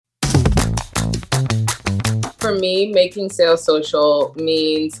For me, making sales social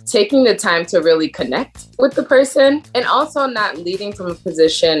means taking the time to really connect with the person and also not leading from a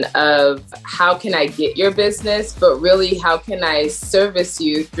position of how can I get your business, but really how can I service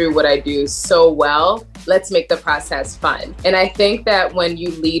you through what I do so well. Let's make the process fun. And I think that when you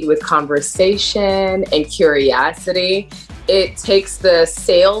lead with conversation and curiosity, it takes the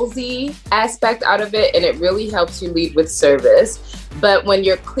salesy aspect out of it and it really helps you lead with service. But when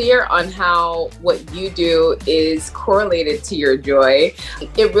you're clear on how what you do is correlated to your joy,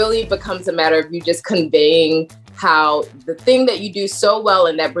 it really becomes a matter of you just conveying how the thing that you do so well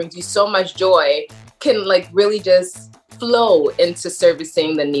and that brings you so much joy can really just flow into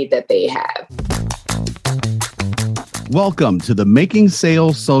servicing the need that they have. Welcome to the Making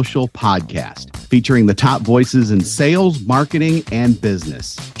Sales Social podcast, featuring the top voices in sales, marketing, and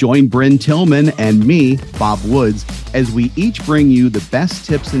business. Join Bryn Tillman and me, Bob Woods, as we each bring you the best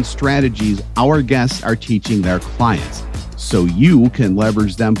tips and strategies our guests are teaching their clients, so you can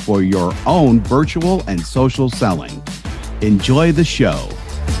leverage them for your own virtual and social selling. Enjoy the show.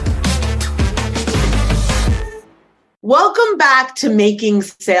 Welcome back to Making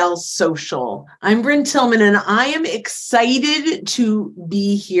Sales Social. I'm Bryn Tillman, and I am excited to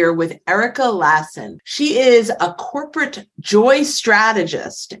be here with Erica Lasan. She is a corporate joy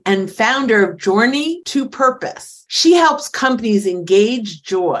strategist and founder of Journey to Purpose. She helps companies engage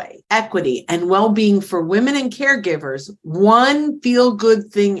joy, equity, and well-being for women and caregivers, one feel-good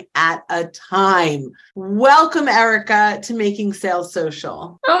thing at a time. Welcome, Erica, to Making Sales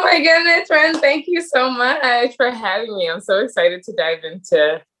Social. Oh my goodness, Ren, thank you so much for having me. I'm so excited to dive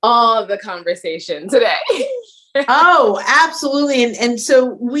into all the conversation today. Oh, absolutely. And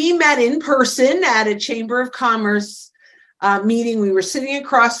so we met in person at a Chamber of Commerce meeting. We were sitting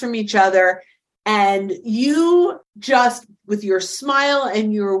across from each other. And you just, with your smile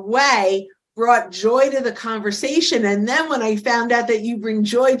and your way, brought joy to the conversation. And then when I found out that you bring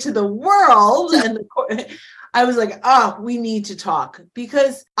joy to the world, I was like, oh, we need to talk,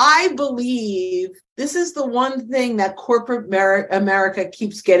 because I believe this is the one thing that corporate America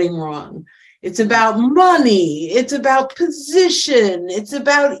keeps getting wrong. It's about money. It's about position. It's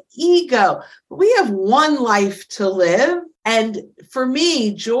about ego. We have one life to live. And for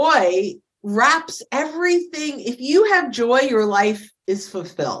me, joy wraps everything. If you have joy, your life is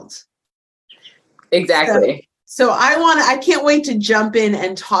fulfilled. Exactly. So I can't wait to jump in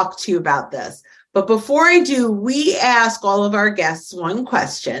and talk to you about this. But before I do, we ask all of our guests one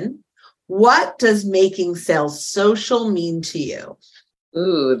question. What does making sales social mean to you?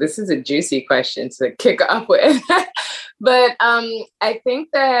 Ooh, this is a juicy question to kick off with. But I think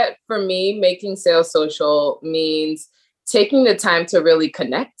that for me, making sales social means taking the time to really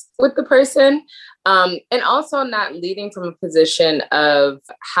connect with the person, and also not leading from a position of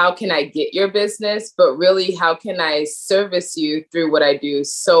how can I get your business, but really how can I service you through what I do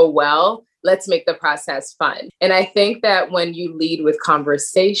so well. Let's make the process fun. And I think that when you lead with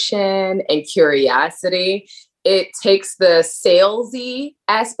conversation and curiosity, it takes the salesy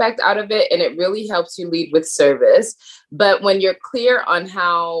aspect out of it and it really helps you lead with service. But when you're clear on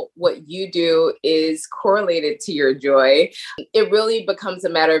how what you do is correlated to your joy, it really becomes a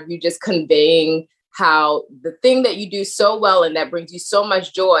matter of you just conveying how the thing that you do so well and that brings you so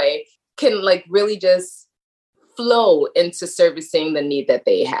much joy can really just flow into servicing the need that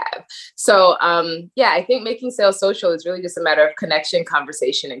they have. So I think making sales social is really just a matter of connection,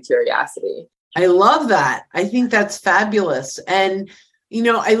 conversation, and curiosity. I love that. I think that's fabulous. And,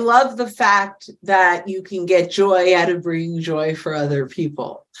 I love the fact that you can get joy out of bringing joy for other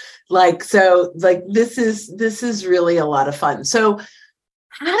people. This is really a lot of fun. So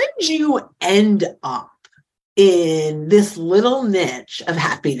how did you end up in this little niche of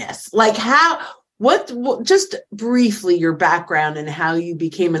happiness? Just briefly, your background and how you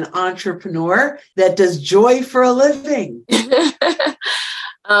became an entrepreneur that does joy for a living?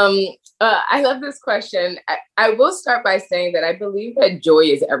 I love this question. I will start by saying that I believe that joy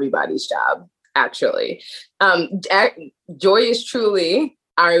is everybody's job, actually. Joy is truly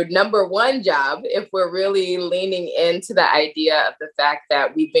our number one job if we're really leaning into the idea of the fact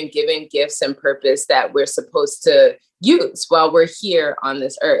that we've been given gifts and purpose that we're supposed to use while we're here on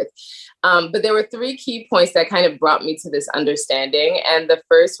this earth. But there were three key points that kind of brought me to this understanding. And the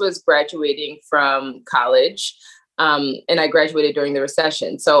first was graduating from college. And I graduated during the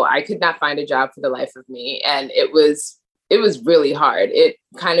recession. So I could not find a job for the life of me. And it was really hard. It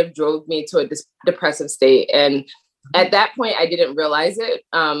kind of drove me to a depressive state. And at that point, I didn't realize it.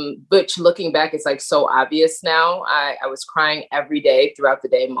 But looking back, it's so obvious now. I was crying every day throughout the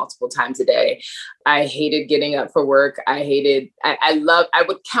day, multiple times a day. I hated getting up for work. I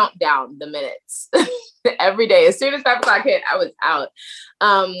would count down the minutes every day. As soon as 5 o'clock hit, I was out.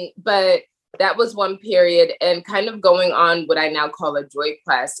 But that was one period, and kind of going on what I now call a joy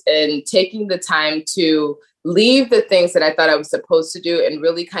quest, and taking the time to leave the things that I thought I was supposed to do and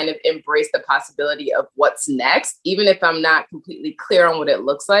really kind of embrace the possibility of what's next, even if I'm not completely clear on what it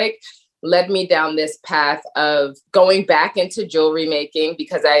looks like, led me down this path of going back into jewelry making,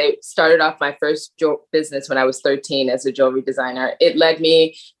 because I started off my first business when I was 13 as a jewelry designer. It led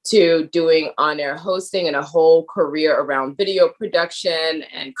me to doing on-air hosting and a whole career around video production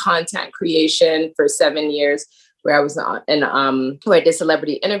and content creation for 7 years, where I was where I did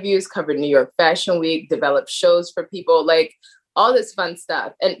celebrity interviews, covered New York Fashion Week, developed shows for people, like all this fun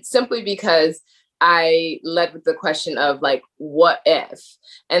stuff. And simply because I led with the question of like, what if?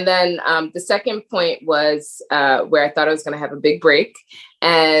 And then the second point was where I thought I was going to have a big break.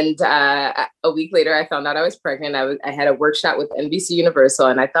 And a week later, I found out I was pregnant. I had a workshop with NBC Universal,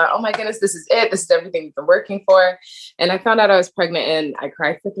 and I thought, oh my goodness, this is it. This is everything we've been working for. And I found out I was pregnant, and I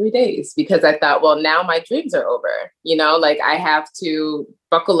cried for 3 days because I thought, well, now my dreams are over. You know, like I have to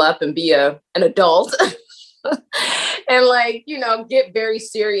buckle up and be an adult. And like, you know, get very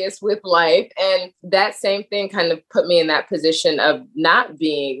serious with life. And that same thing kind of put me in that position of not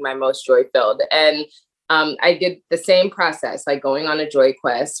being my most joy filled. And I did the same process, like going on a joy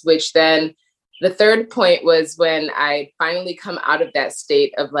quest, which then the third point was when I finally come out of that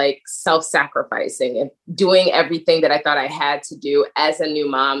state of like self-sacrificing and doing everything that I thought I had to do as a new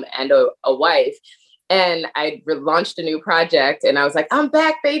mom and a wife. And I launched a new project, and I was like, I'm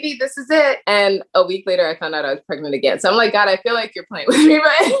back, baby. This is it. And a week later, I found out I was pregnant again. So I'm like, God, I feel like you're playing with me,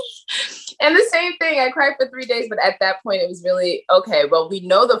 right? And the same thing, I cried for 3 days. But at that point, it was really, okay, well, we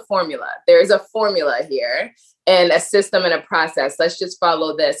know the formula. There is a formula here and a system and a process. Let's just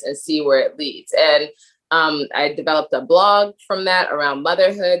follow this and see where it leads. And I developed a blog from that around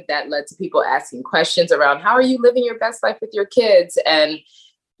motherhood that led to people asking questions around, how are you living your best life with your kids? And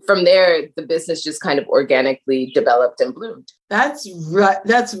from there, the business just kind of organically developed and bloomed. That's right.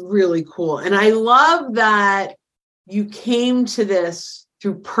 That's really cool. And I love that you came to this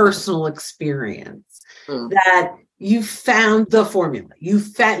through personal experience, that you found the formula. You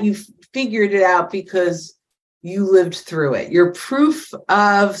figured it out because you lived through it. You're proof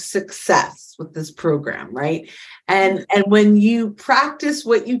of success with this program, right? And when you practice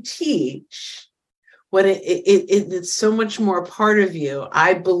what you teach, when it's so much more a part of you,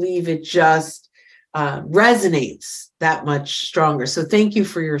 I believe it just resonates that much stronger. So thank you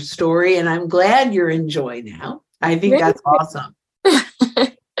for your story. And I'm glad you're in joy now. I think that's awesome.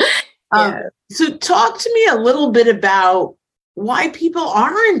 So talk to me a little bit about why people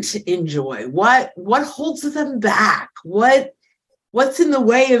aren't in joy. What holds them back? What's in the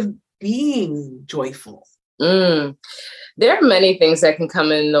way of being joyful? There are many things that can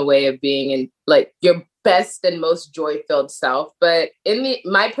come in the way of being in like your best and most joy-filled self. But in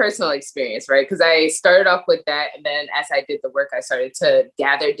my personal experience, right? Because I started off with that. And then as I did the work, I started to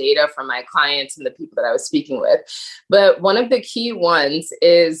gather data from my clients and the people that I was speaking with. But one of the key ones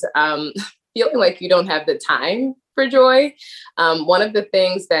is feeling like you don't have the time for joy. One of the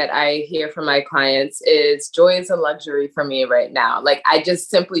things that I hear from my clients is joy is a luxury for me right now. Like, I just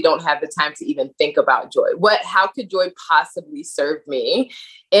simply don't have the time to even think about joy. How could joy possibly serve me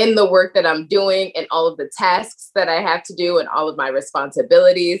in the work that I'm doing and all of the tasks that I have to do and all of my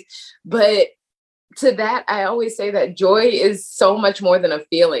responsibilities? But to that, I always say that joy is so much more than a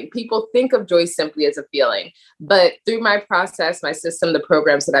feeling. People think of joy simply as a feeling, but through my process, my system, the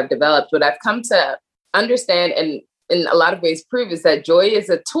programs that I've developed, what I've come to understand and in a lot of ways prove is that joy is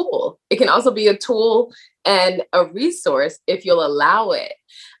a tool. It can also be a tool and a resource if you'll allow it.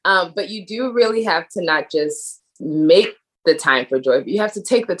 But you do really have to not just make the time for joy, but you have to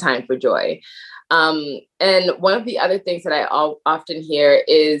take the time for joy. And one of the other things that I often hear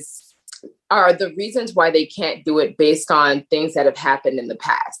are the reasons why they can't do it based on things that have happened in the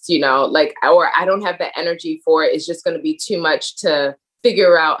past, like, or I don't have the energy for it. It's just going to be too much to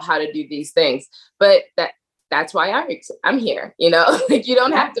figure out how to do these things. But that's why I'm here, like, you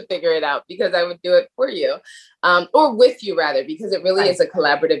don't have to figure it out because I would do it for you, or with you rather, because it really is a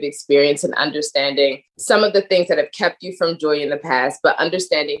collaborative experience and understanding some of the things that have kept you from joy in the past, but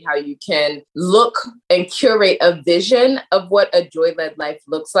understanding how you can look and curate a vision of what a joy-led life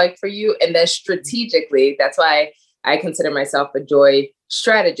looks like for you. And then strategically, that's why I consider myself a joy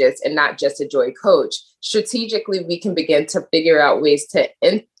strategist and not just a joy coach. Strategically, we can begin to figure out ways to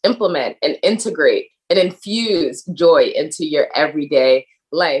implement and integrate and infuse joy into your everyday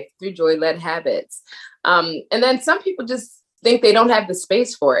life through joy-led habits. And then some people just think they don't have the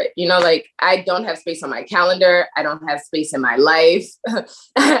space for it. You know, like I don't have space on my calendar. I don't have space in my life.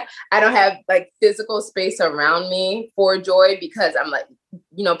 I don't have like physical space around me for joy because I'm like,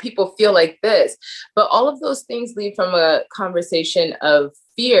 you know, people feel like this. But all of those things lead from a conversation of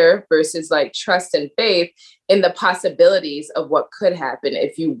fear versus like trust and faith in the possibilities of what could happen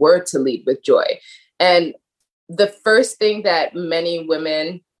if you were to lead with joy. And the first thing that many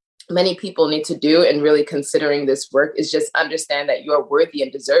people need to do in really considering this work is just understand that you're worthy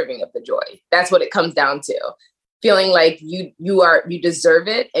and deserving of the joy. That's what it comes down to. Feeling like you deserve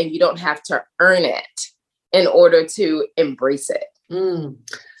it and you don't have to earn it in order to embrace it.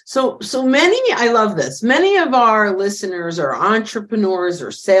 So many, I love this. Many of our listeners are entrepreneurs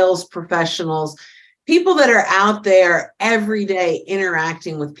or sales professionals, people that are out there every day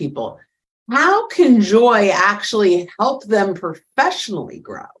interacting with people. How can joy actually help them professionally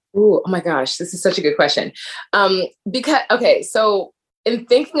grow? Ooh, oh my gosh, this is such a good question. So in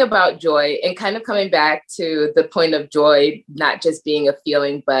thinking about joy and kind of coming back to the point of joy, not just being a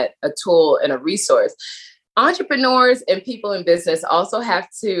feeling, but a tool and a resource, entrepreneurs and people in business also have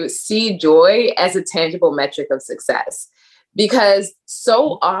to see joy as a tangible metric of success, because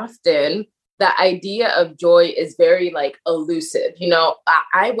so often the idea of joy is very like elusive. You know,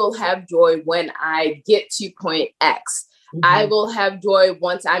 I will have joy when I get to point X. I will have joy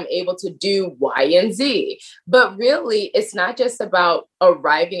once I'm able to do Y and Z. But really, it's not just about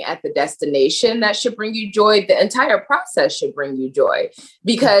arriving at the destination that should bring you joy. The entire process should bring you joy.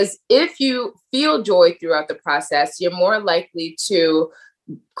 Because if you feel joy throughout the process, you're more likely to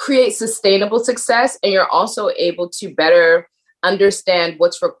create sustainable success. And you're also able to better understand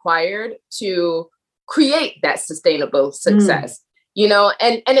what's required to create that sustainable success. You know,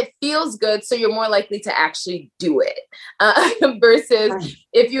 and it feels good. So you're more likely to actually do it versus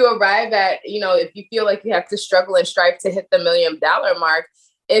if you arrive at, you know, if you feel like you have to struggle and strive to hit the $1 million mark,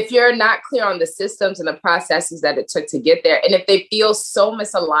 if you're not clear on the systems and the processes that it took to get there, and if they feel so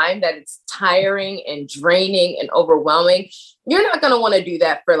misaligned that it's tiring and draining and overwhelming, you're not going to want to do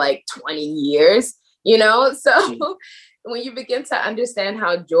that for like 20 years, you know? So when you begin to understand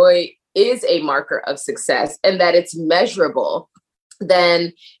how joy is a marker of success and that it's measurable,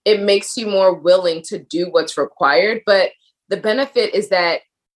 then it makes you more willing to do what's required. But the benefit is that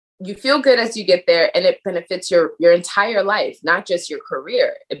you feel good as you get there, and it benefits your entire life, not just your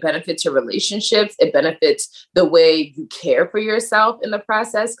career. It benefits your relationships. It benefits the way you care for yourself in the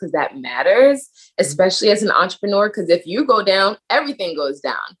process, because that matters, especially as an entrepreneur, because if you go down, everything goes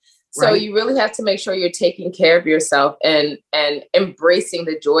down. So you really have to make sure you're taking care of yourself and embracing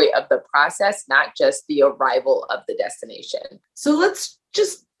the joy of the process, not just the arrival of the destination. So let's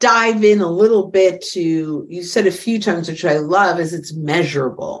just dive in a little bit to, you said a few times, which I love, is it's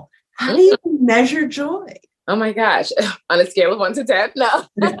measurable. How do you measure joy? Oh my gosh. On a scale of 1 to 10? No.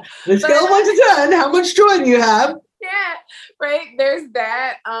 The scale of 1 to 10, how much joy do you have? Yeah, right. There's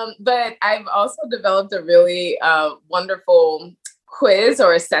that. But I've also developed a really wonderful quiz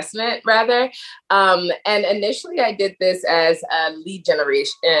or assessment rather. And initially I did this as a lead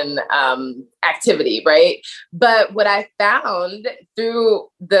generation activity, right? But what I found through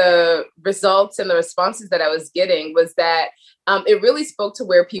the results and the responses that I was getting was that it really spoke to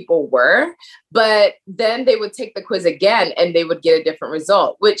where people were, but then they would take the quiz again and they would get a different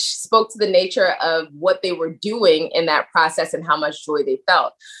result, which spoke to the nature of what they were doing in that process and how much joy they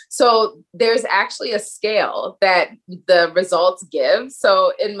felt. So there's actually a scale that the results give.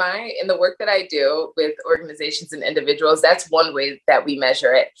 So in the work that I do with organizations and individuals, that's one way that we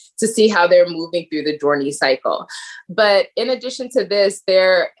measure it, to see how they're moving through the journey cycle. But in addition to this,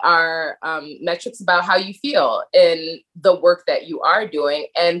 there are metrics about how you feel in the work that you are doing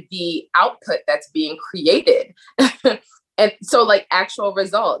and the output that's being created. And so like actual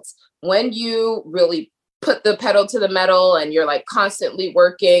results, when you really put the pedal to the metal and you're like constantly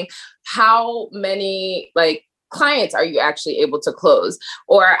working, how many like clients are you actually able to close?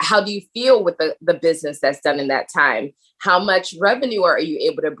 Or how do you feel with the business that's done in that time? How much revenue are you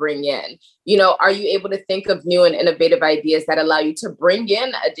able to bring in? You know, are you able to think of new and innovative ideas that allow you to bring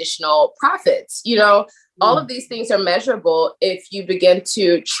in additional profits? You know, all of these things are measurable if you begin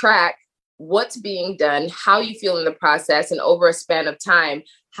to track what's being done, how you feel in the process, and over a span of time,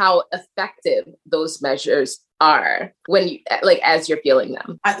 how effective those measures are when you as you're feeling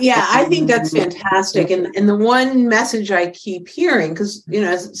them. Yeah, I think that's fantastic. And the one message I keep hearing, because, you know,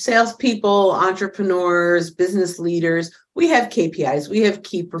 as salespeople, entrepreneurs, business leaders, we have KPIs, we have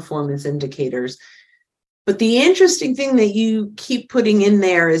key performance indicators. But the interesting thing that you keep putting in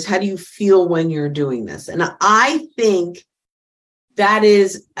there is, how do you feel when you're doing this? And I think that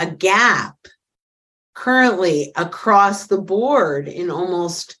is a gap currently across the board in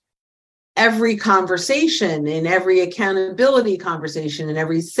almost every conversation, in every accountability conversation, in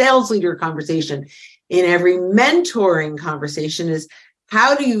every sales leader conversation, in every mentoring conversation is,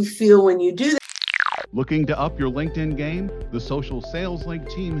 how do you feel when you do that? Looking to up your LinkedIn game? The Social Sales Link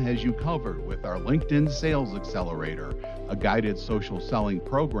team has you covered with our LinkedIn Sales Accelerator, a guided social selling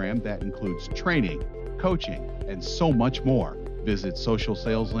program that includes training, coaching, and so much more. Visit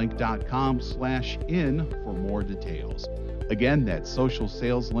socialsaleslink.com/in for more details. Again, that's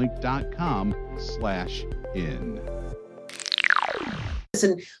socialsaleslink.com/in.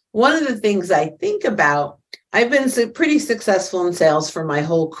 And one of the things I think about, I've been pretty successful in sales for my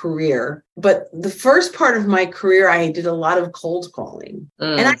whole career, but the first part of my career, I did a lot of cold calling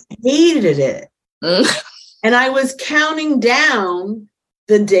and I hated it. And I was counting down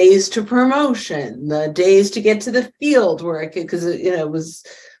the days to promotion, the days to get to the field where I could, because it was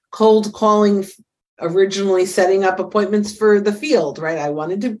cold calling, originally setting up appointments for the field, right? I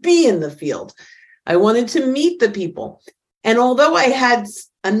wanted to be in the field. I wanted to meet the people. And although I had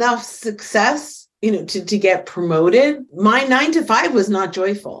enough success, to get promoted, my 9 to 5 was not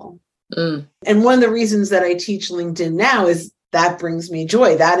joyful. And one of the reasons that I teach LinkedIn now is that brings me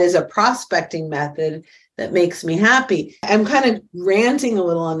joy. That is a prospecting method that makes me happy. I'm kind of ranting a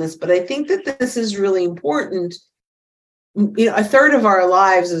little on this, but I think that this is really important. A third of our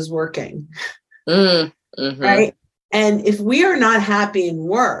lives is working, right? And if we are not happy in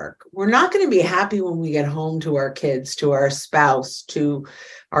work, we're not going to be happy when we get home to our kids, to our spouse, to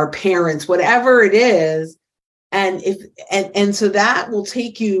our parents, whatever it is. And so that will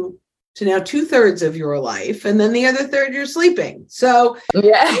take you to now 2/3 of your life. And then the other third, you're sleeping. So,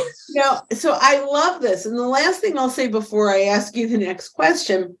 so I love this. And the last thing I'll say before I ask you the next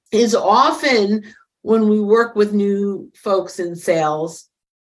question is, often when we work with new folks in sales,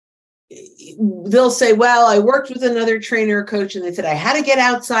 they'll say, well, I worked with another trainer or coach, and they said I had to get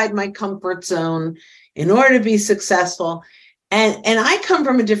outside my comfort zone in order to be successful. And I come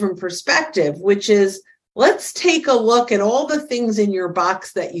from a different perspective, which is, let's take a look at all the things in your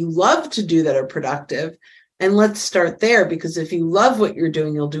box that you love to do that are productive. And let's start there, because if you love what you're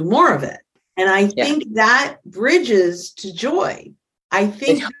doing, you'll do more of it. And I think that bridges to joy. I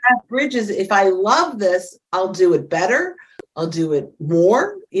think that bridges, if I love this, I'll do it better. I'll do it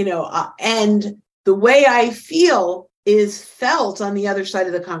more, and the way I feel is felt on the other side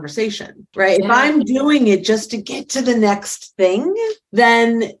of the conversation, right? Yeah. If I'm doing it just to get to the next thing,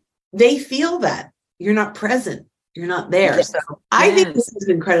 then they feel that you're not present, you're not there. Yes. So I think this is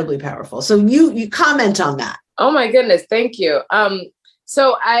incredibly powerful. So you comment on that. Oh my goodness. Thank you.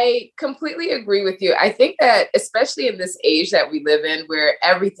 So I completely agree with you. I think that especially in this age that we live in, where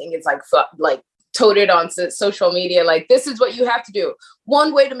everything is like toted on social media, like, this is what you have to do.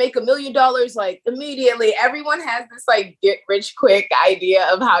 One way to make $1 million, like, immediately. Everyone has this like get rich quick idea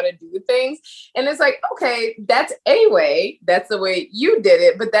of how to do things. And it's like, okay, that's a way, that's the way you did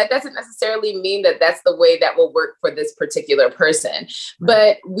it, but that doesn't necessarily mean that that's the way that will work for this particular person.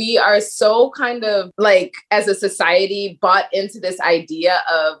 But we are so kind of like, as a society, bought into this idea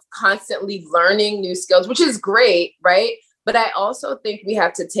of constantly learning new skills, which is great, right? But I also think we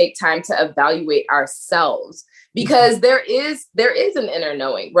have to take time to evaluate ourselves, because there is an inner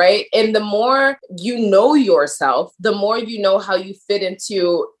knowing, right? And the more you know yourself, the more you know how you fit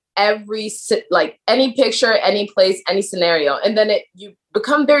into any picture, any place, any scenario. And then you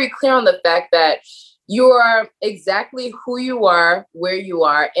become very clear on the fact that you are exactly who you are, where you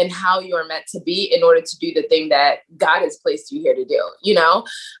are, and how you are meant to be in order to do the thing that God has placed you here to do,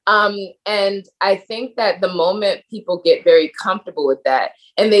 And I think that the moment people get very comfortable with that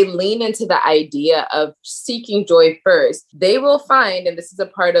and they lean into the idea of seeking joy first, they will find, and this is a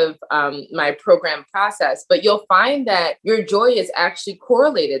part of my program process, but you'll find that your joy is actually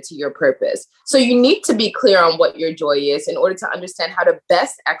correlated to your purpose. So you need to be clear on what your joy is in order to understand how to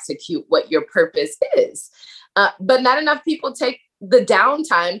best execute what your purpose is. But not enough people take the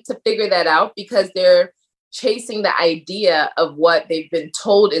downtime to figure that out, because they're chasing the idea of what they've been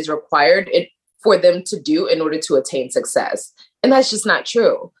told is required for them to do in order to attain success. And that's just not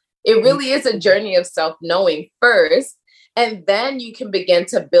true. It really is a journey of self-knowing first, and then you can begin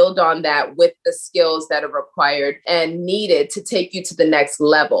to build on that with the skills that are required and needed to take you to the next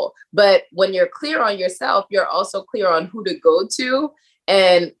level. But when you're clear on yourself, you're also clear on who to go to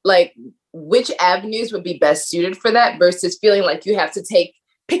and like which avenues would be best suited for that, versus feeling like you have to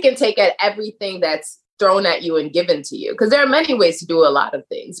pick and take at everything that's thrown at you and given to you. Because there are many ways to do a lot of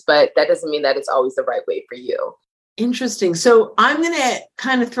things, but that doesn't mean that it's always the right way for you. Interesting. So I'm going to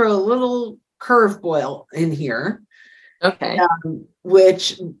kind of throw a little curveball in here. Okay.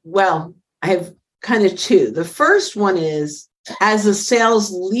 Which, I have kind of two. The first one is, as a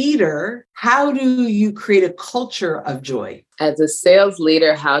sales leader, how do you create a culture of joy? As a sales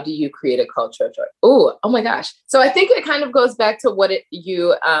leader, how do you create a culture of joy? Oh my gosh. So I think it kind of goes back to what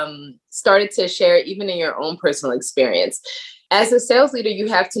you started to share, even in your own personal experience. As a sales leader, you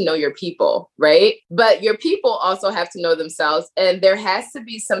have to know your people, right? But your people also have to know themselves. And there has to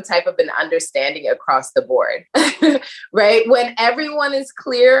be some type of an understanding across the board, right? When everyone is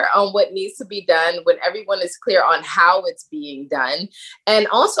clear on what needs to be done, when everyone is clear on how it's being done, and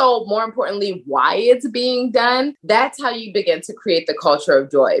also more importantly, why it's being done, that's how you begin to create the culture of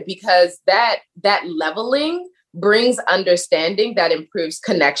joy, because that leveling brings understanding that improves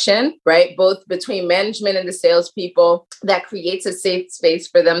connection, right? Both between management and the salespeople, that creates a safe space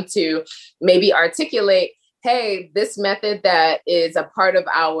for them to maybe articulate, hey, this method that is a part of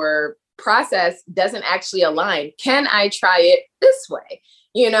our process doesn't actually align. Can I try it this way?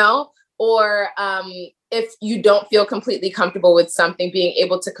 Or if you don't feel completely comfortable with something, being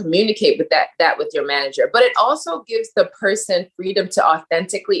able to communicate with that with your manager. But it also gives the person freedom to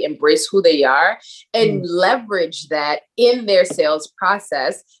authentically embrace who they are and leverage that in their sales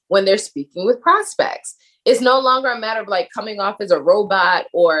process when they're speaking with prospects. It's no longer a matter of like coming off as a robot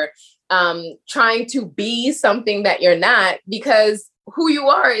or trying to be something that you're not, because who you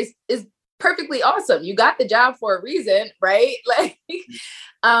are is perfectly awesome. You got the job for a reason, right?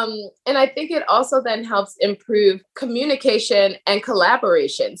 And I think it also then helps improve communication and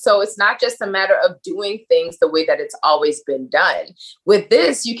collaboration. So it's not just a matter of doing things the way that it's always been done. With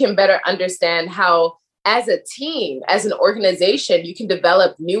this, you can better understand how, as a team, as an organization, you can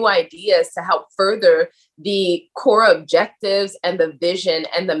develop new ideas to help further the core objectives and the vision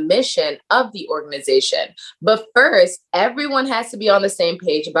and the mission of the organization. But first, everyone has to be on the same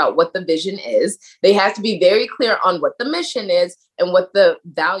page about what the vision is. They have to be very clear on what the mission is and what the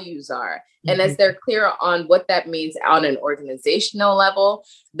values are. And as they're clear on what that means on an organizational level,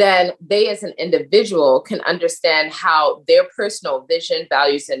 then they as an individual can understand how their personal vision,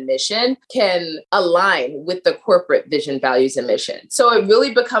 values, and mission can align with the corporate vision, values, and mission. So it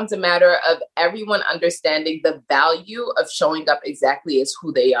really becomes a matter of everyone understanding the value of showing up exactly as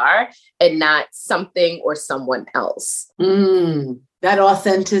who they are and not something or someone else. That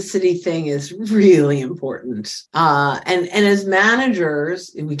authenticity thing is really important. And as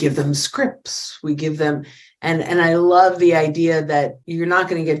managers, we give them scripts, we give them, and I love the idea that you're not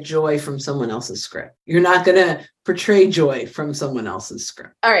going to get joy from someone else's script. You're not going to portray joy from someone else's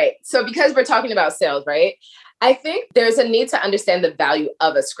script. All right. So because we're talking about sales, right? I think there's a need to understand the value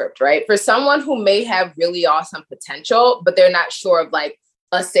of a script, right? For someone who may have really awesome potential, but they're not sure of like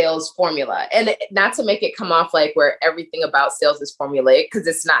a sales formula. And not to make it come off like where everything about sales is formulaic, because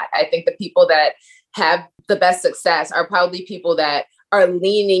it's not. I think the people that have the best success are probably people that are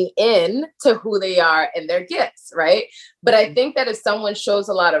leaning in to who they are and their gifts, right? But I think that if someone shows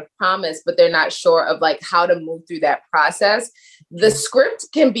a lot of promise, but they're not sure of like how to move through that process, the script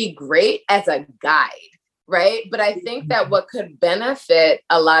can be great as a guide, right? But I think that what could benefit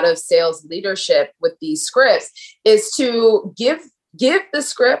a lot of sales leadership with these scripts is to give the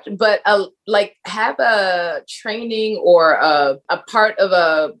script, but like have a training or a part of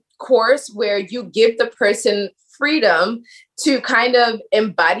a course where you give the person freedom to kind of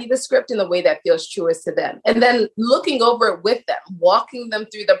embody the script in the way that feels truest to them. And then looking over it with them, walking them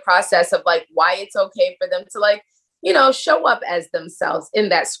through the process of like why it's okay for them to like, show up as themselves in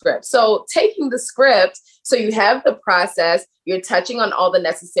that script. So taking the script, so you have the process, you're touching on all the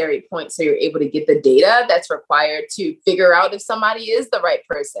necessary points so you're able to get the data that's required to figure out if somebody is the right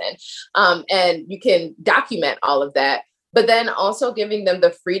person. And you can document all of that, but then also giving them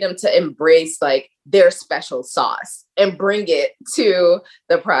the freedom to embrace like their special sauce and bring it to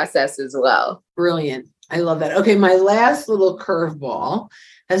the process as well. Brilliant. I love that. Okay. My last little curveball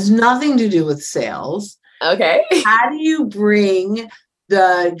has nothing to do with sales. Okay. How do you bring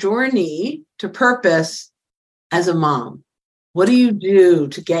the journey to purpose as a mom? What do you do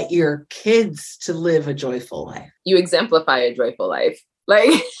to get your kids to live a joyful life? You exemplify a joyful life.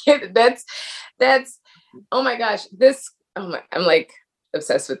 Like that's, oh my gosh, I'm like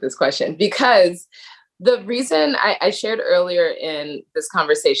obsessed with this question, because the reason I shared earlier in this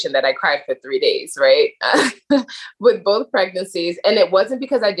conversation that I cried for 3 days, right? With both pregnancies. And it wasn't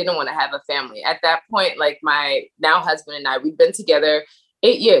because I didn't want to have a family. At that point, like my now husband and I, we'd been together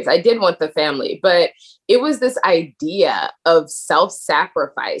 8 years. I did want the family, but it was this idea of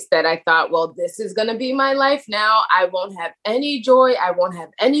self-sacrifice that I thought, well, this is going to be my life now. I won't have any joy. I won't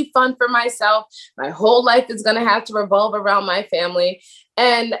have any fun for myself. My whole life is going to have to revolve around my family.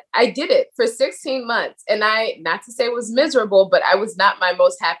 And I did it for 16 months. And not to say it was miserable, but I was not my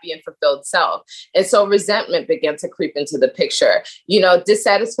most happy and fulfilled self. And so resentment began to creep into the picture.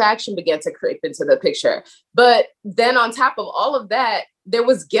 Dissatisfaction began to creep into the picture. But then on top of all of that, there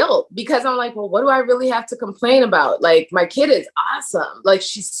was guilt because I'm like, well, what do I really have to complain about? Like, my kid is awesome. Like,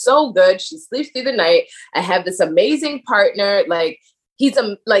 she's so good. She sleeps through the night. I have this amazing partner. Like, he's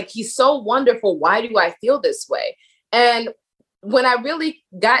so wonderful. Why do I feel this way? And when I really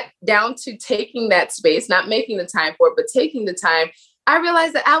got down to taking that space, not making the time for it, but taking the time, I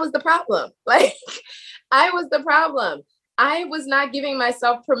realized that I was the problem. Like, I was the problem. I was not giving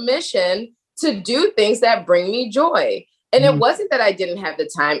myself permission to do things that bring me joy. And it wasn't that I didn't have the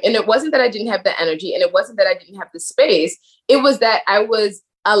time, and it wasn't that I didn't have the energy, and it wasn't that I didn't have the space. It was that I was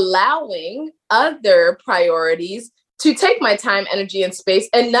allowing other priorities to take my time, energy, and space.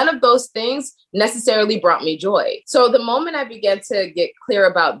 And none of those things necessarily brought me joy. So the moment I began to get clear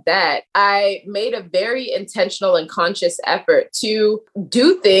about that, I made a very intentional and conscious effort to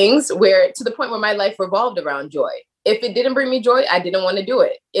do things to the point where my life revolved around joy. If it didn't bring me joy, I didn't want to do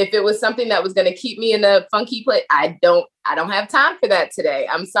it. If it was something that was going to keep me in a funky place, I don't have time for that today.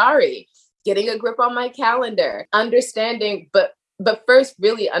 I'm sorry. Getting a grip on my calendar, understanding, but first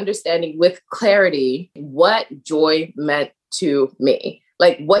really understanding with clarity what joy meant to me,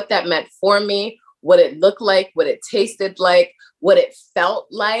 like what that meant for me, what it looked like, what it tasted like, what it felt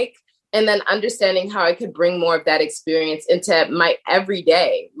like. And then understanding how I could bring more of that experience into my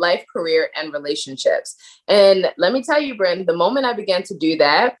everyday life, career, and relationships. And let me tell you, Bryn, the moment I began to do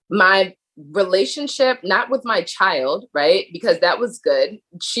that, my relationship, not with my child, right? Because that was good.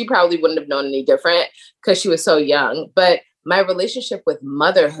 She probably wouldn't have known any different because she was so young. But my relationship with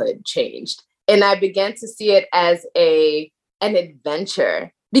motherhood changed. And I began to see it as an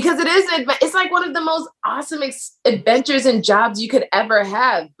adventure. Because it's like one of the most awesome adventures and jobs you could ever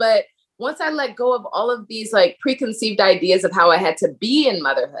have. But once I let go of all of these like preconceived ideas of how I had to be in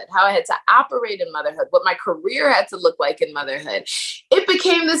motherhood, how I had to operate in motherhood, what my career had to look like in motherhood, it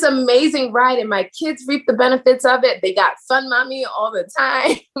became this amazing ride, and my kids reaped the benefits of it. They got fun mommy all the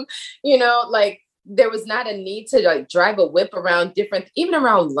time. Like there was not a need to like drive a whip around even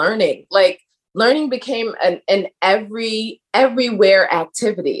around learning. Like learning became an everywhere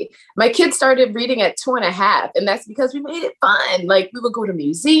activity. My kids started reading at 2.5, and that's because we made it fun. Like we would go to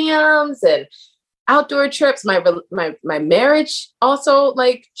museums and outdoor trips. My marriage also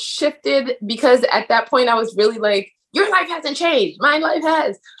like shifted because at that point I was really like, your life hasn't changed. My life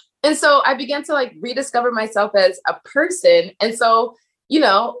has. And so I began to like rediscover myself as a person. And so,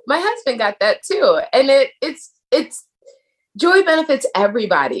 my husband got that too. And it's joy benefits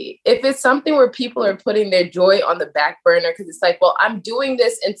everybody. If it's something where people are putting their joy on the back burner because it's like, well, I'm doing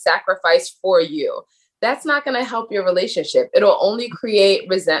this in sacrifice for you, that's not going to help your relationship. It'll only create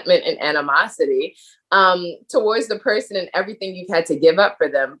resentment and animosity towards the person and everything you've had to give up for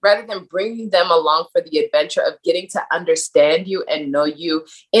them, rather than bringing them along for the adventure of getting to understand you and know you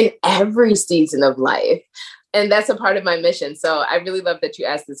in every season of life. And that's a part of my mission. So I really love that you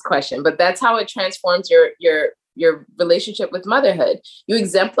asked this question, but that's how it transforms your relationship with motherhood. You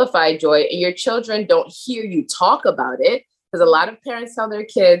exemplify joy, and your children don't hear you talk about it, because a lot of parents tell their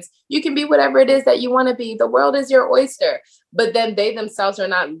kids, you can be whatever it is that you want to be. The world is your oyster. But then they themselves are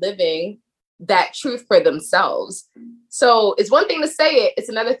not living that truth for themselves. So it's one thing to say it. It's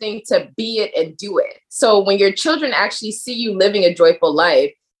another thing to be it and do it. So when your children actually see you living a joyful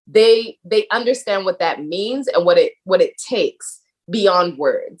life, they understand what that means and what it takes beyond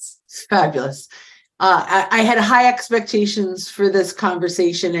words. Fabulous. I had high expectations for this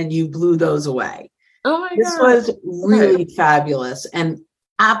conversation, and you blew those away. Oh my God. This was really fabulous and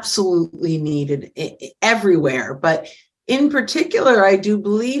absolutely needed everywhere. But in particular, I do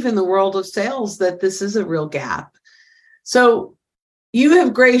believe in the world of sales that this is a real gap. So you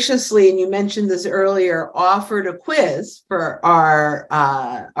have graciously, and you mentioned this earlier, offered a quiz for our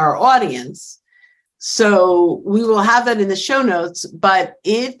audience. So we will have that in the show notes, but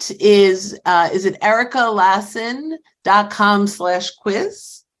it is it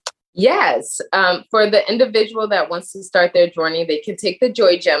ericalasan.com/quiz? Yes. For the individual that wants to start their journey, they can take the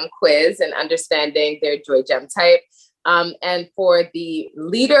Joy Gem quiz and understanding their Joy Gem type. And for the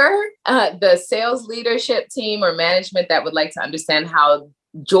leader, the sales leadership team or management that would like to understand how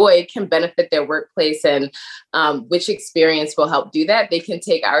joy can benefit their workplace and which experience will help do that, they can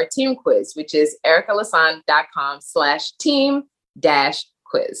take our team quiz, which is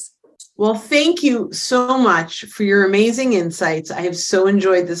ericalasan.com/team-quiz. Well, thank you so much for your amazing insights. I have so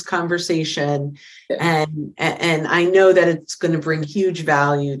enjoyed this conversation, and I know that it's going to bring huge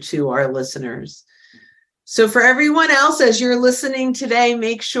value to our listeners. So for everyone else, as you're listening today,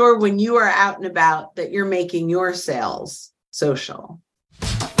 make sure when you are out and about that you're making your sales social.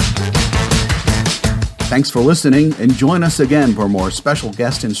 Thanks for listening, and join us again for more special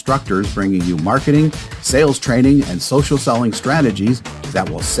guest instructors bringing you marketing, sales training, and social selling strategies that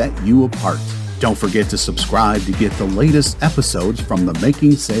will set you apart. Don't forget to subscribe to get the latest episodes from the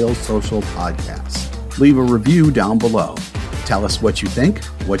Making Sales Social podcast. Leave a review down below. Tell us what you think,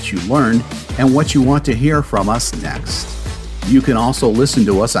 what you learned, and what you want to hear from us next. You can also listen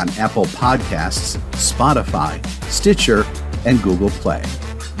to us on Apple Podcasts, Spotify, Stitcher, and Google Play.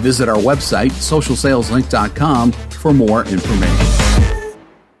 Visit our website, socialsaleslink.com, for more information.